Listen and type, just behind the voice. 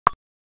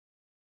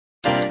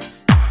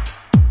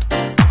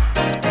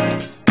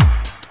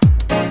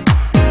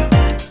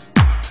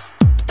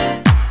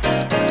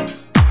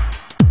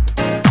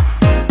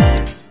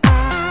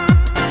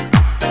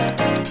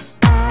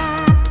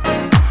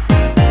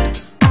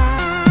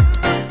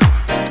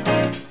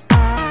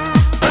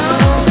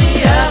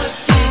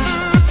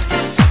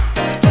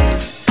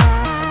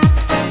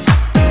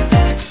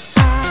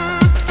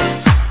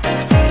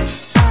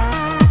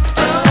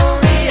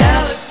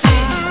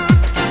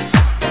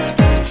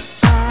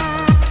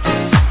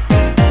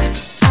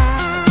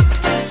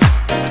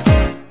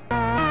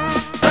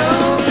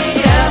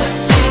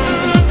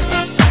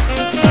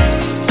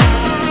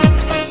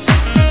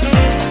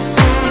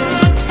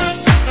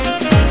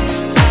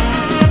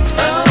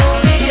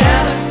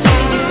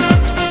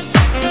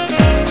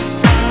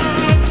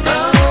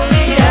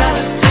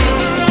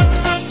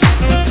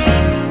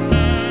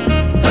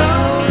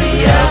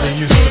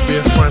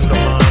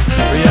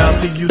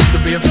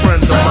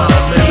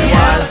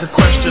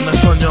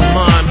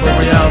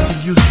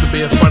used to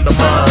be a friend of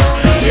mine.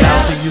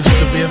 Reality used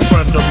to be a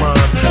friend of mine.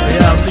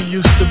 Reality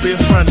used to be a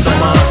friend of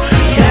mine.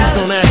 Please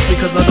don't ask me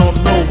cause I don't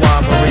know why,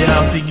 but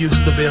reality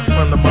used to be a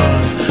friend of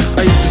mine.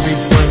 I used to be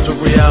friends with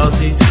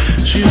reality.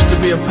 She used to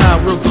be a pal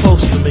real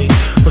close to me,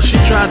 but she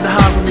tried to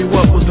hide from me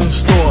what was in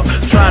store.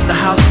 Tried to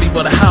house me,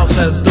 but a house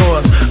has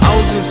doors. I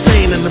was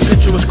insane and the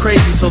picture was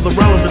crazy, so the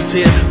relevance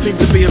here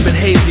seemed to be a bit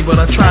hazy, but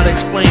I tried to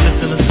explain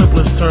this in the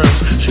simplest terms.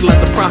 She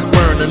let the cross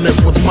burn and it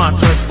was my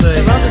turn to say,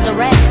 the roses are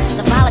red,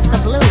 the violets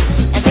are blue,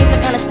 and things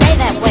are gonna stay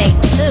that way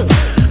too.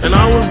 And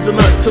I was the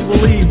nut to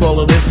believe all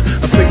of this.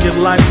 I figured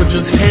life would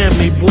just hand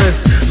me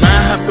bliss. Now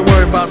I have to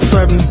worry about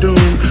sudden doom,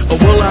 or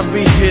will I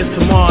be here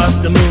tomorrow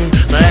afternoon?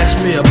 Now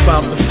ask me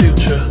about the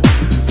future.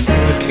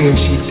 The tune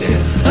she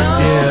danced.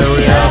 Yeah,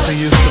 reality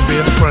used to be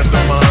a friend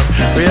of mine.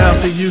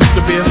 Reality used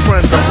to be a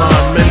friend of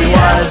mine. Maybe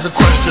why is a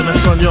question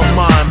that's on your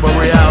mind, but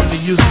reality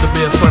used to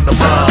be a friend of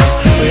mine.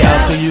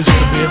 Reality used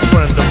to be a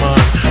friend of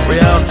mine.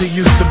 Reality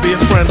used to be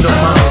a friend of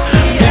mine.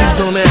 Please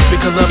don't ask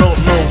because I don't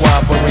know why,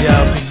 but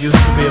reality used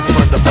to be a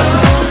friend of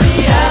mine.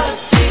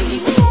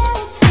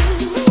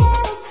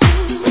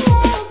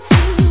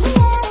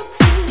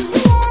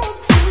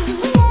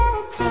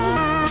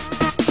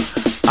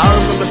 I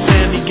remember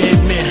Sandy gave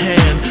me a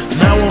hand.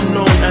 Now I'm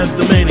known as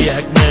the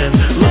maniac man,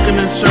 looking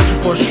and searching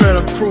for a shred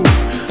of proof,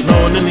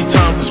 knowing any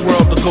time this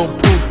world to go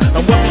poof.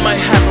 And what might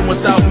happen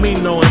without me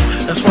knowing?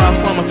 That's why I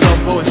find myself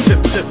always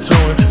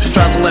tiptoeing. She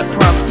tried to let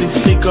prophecy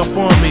sneak up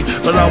on me,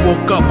 but I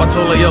woke up, I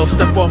told her, yo,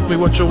 step off me,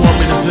 what you want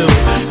me to do?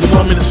 You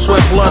want me to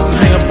sweat blood and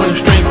hang up on your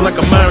strings like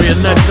a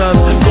marionette does?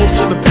 Go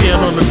to the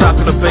piano on the dock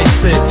of the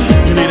basic.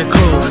 You need a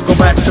clue, go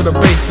back to the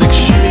basics.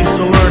 She needs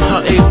to learn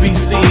her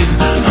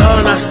ABCs. Her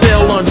and I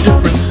sail on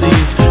different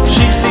seas.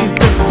 She sees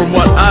different from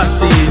what I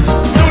sees.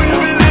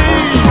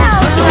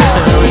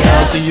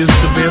 Reality used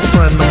to be a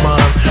friend of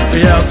mine.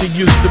 Reality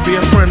used to be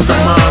a friend of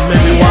mine.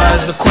 Maybe why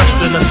is a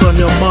question that's on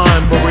your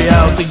mind, but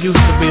reality used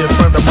to be a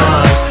friend of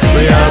mine.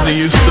 Reality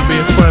used to be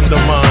a friend of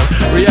mine.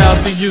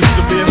 Reality used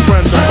to be a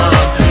friend of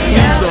mine.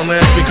 Please don't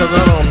ask because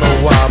I don't know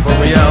why, but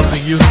reality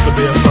used to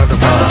be a friend of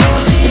mine.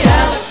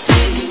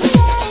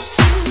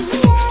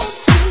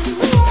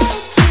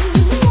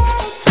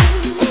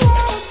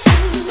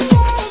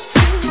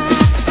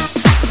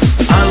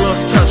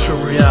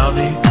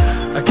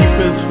 I keep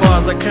it as far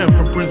as I can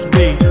from Prince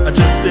B. I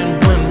just didn't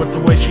win with the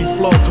way she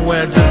flowed to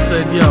where I just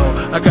said, yo,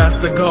 I got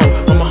to go.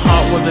 But my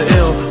heart wasn't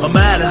ill, I'm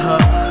mad at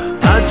her.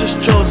 I just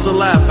chose to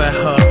laugh at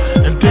her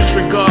and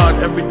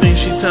disregard everything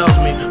she tells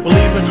me.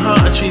 Believe in her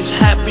and she's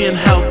happy and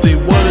healthy.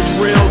 What is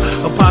real?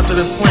 A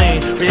positive plane.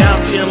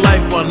 Reality and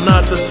life are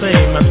not the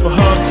same. As for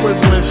her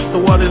equivalence to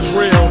what is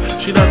real,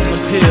 she doesn't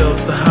appeal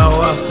to how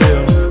I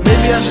feel.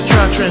 Maybe I should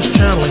try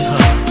trans-channeling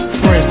her.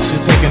 Prince,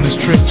 you're taking this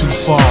trip too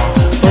far.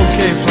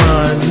 Okay,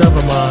 fine,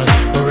 never mind.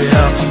 But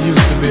reality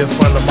used to be a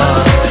friend of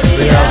mine.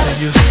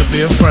 Reality used to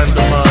be a friend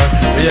of mine.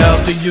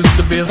 Reality used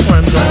to be a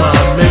friend of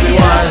mine. Maybe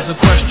why is a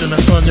question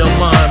that's on your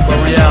mind, but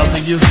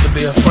reality used to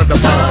be a friend of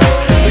mine.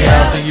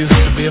 Reality used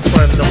to be a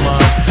friend of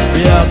mine.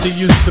 Reality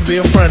used to be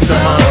a friend of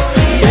mine.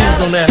 Please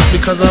don't ask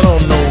because I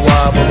don't know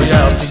why, but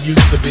reality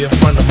used to be a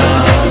friend of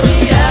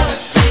mine.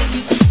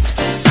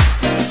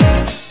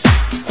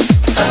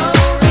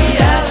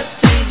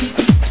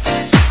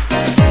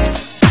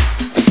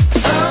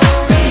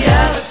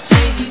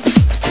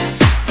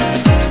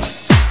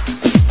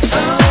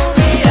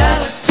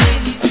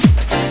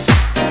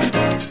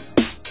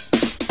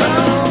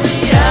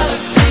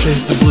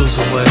 Chase the blues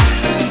away.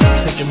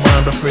 Take your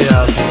mind off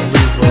reality and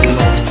leave her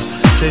alone.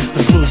 Chase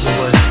the blues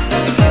away.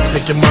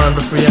 Take your mind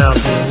off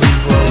reality and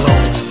leave her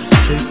alone.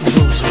 Chase the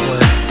blues away.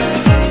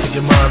 Take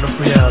your mind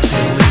off reality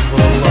and leave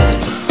her alone.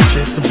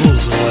 Chase the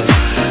blues away.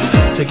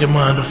 Take your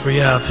mind off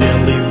reality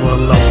and leave her alone. Chase the blues away. Take your mind off reality and leave her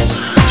alone.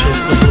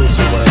 Chase the blues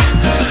away.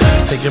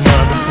 Take your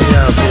mind off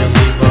reality and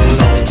leave her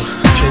alone.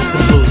 Chase the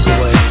blues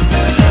away.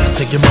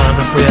 Take your mind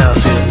off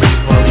reality and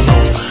leave her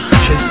alone.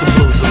 Chase the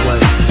blues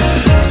away.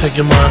 Take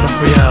your mind off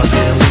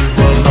reality and leave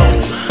her alone.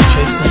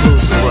 Chase the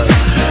blues away.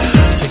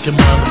 Take your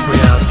mind off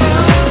reality and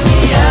leave her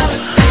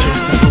alone.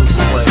 Chase the blues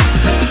away.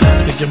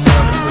 Take your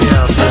mind off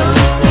reality and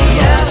leave her alone.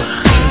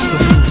 Chase the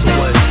blues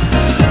away.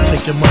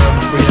 Take your mind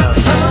off reality.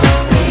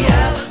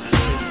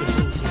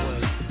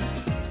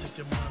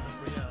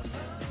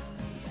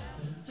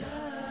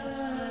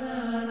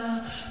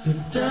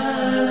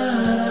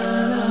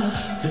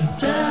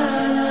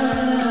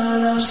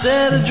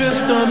 Set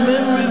adrift on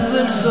memory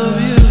bliss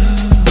of you.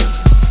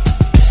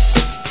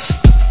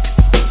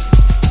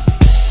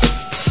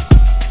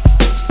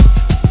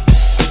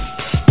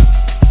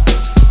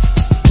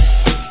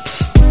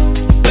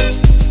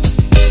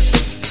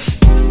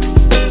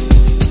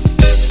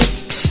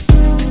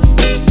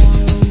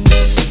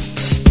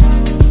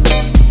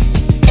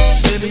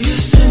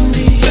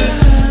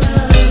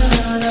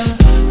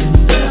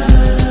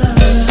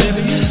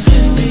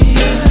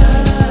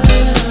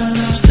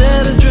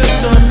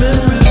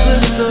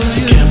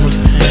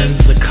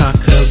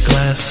 Cocktail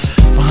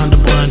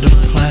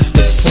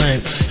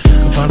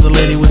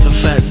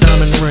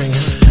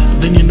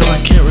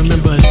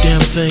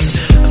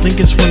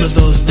one of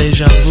those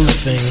deja vu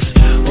things,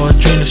 or a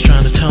dream is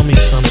trying to tell me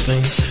something,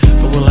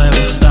 but will I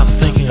ever stop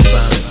thinking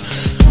about it?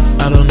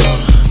 I don't know,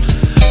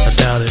 I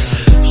doubt it.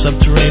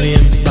 Subterranean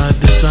by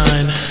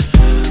design,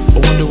 I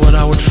wonder what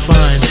I would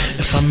find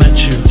if I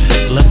met you.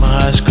 Let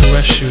my eyes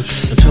caress you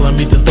until I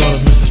meet the thought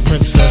of Mrs.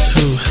 Princess,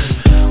 who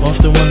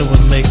often wonder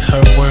what makes her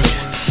work.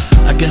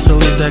 I guess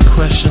I'll leave that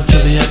question to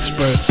the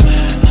experts,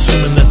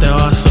 assuming that there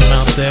are some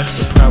out there,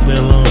 but probably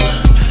alone,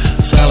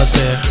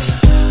 solitaire.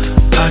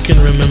 I can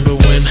remember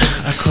when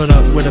I caught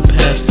up with a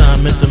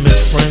pastime intimate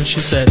friend. She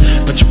said,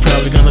 but you're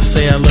probably gonna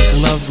say I look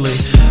lovely,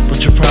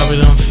 but you probably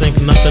don't think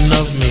nothing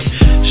of me.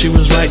 She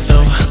was right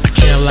though, I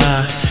can't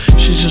lie.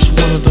 She's just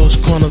one of those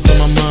corners of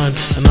my mind,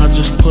 and I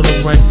just put her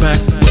right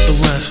back with the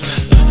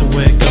rest. That's the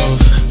way it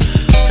goes,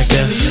 I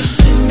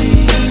guess.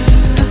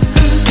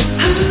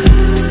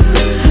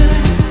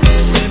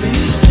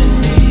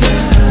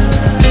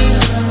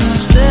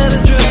 Set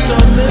adrift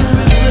on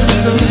memory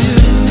bliss of you.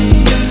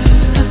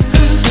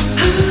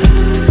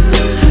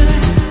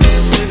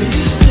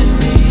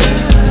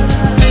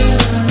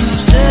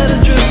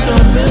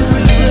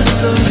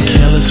 A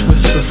careless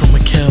whisper from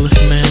a careless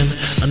man,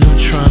 a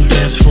neutron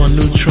dance for a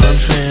neutron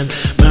fan.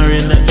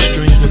 Marionette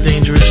strings are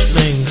dangerous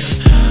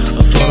things.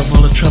 A thought of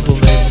all the trouble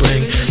they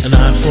bring. An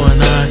eye for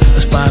an eye,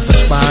 a spy for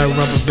spy.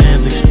 Rubber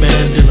bands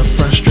expand in a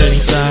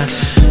frustrating sigh.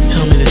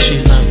 Tell me that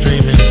she's not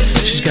dreaming.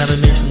 She's got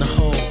an ace in the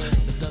hole.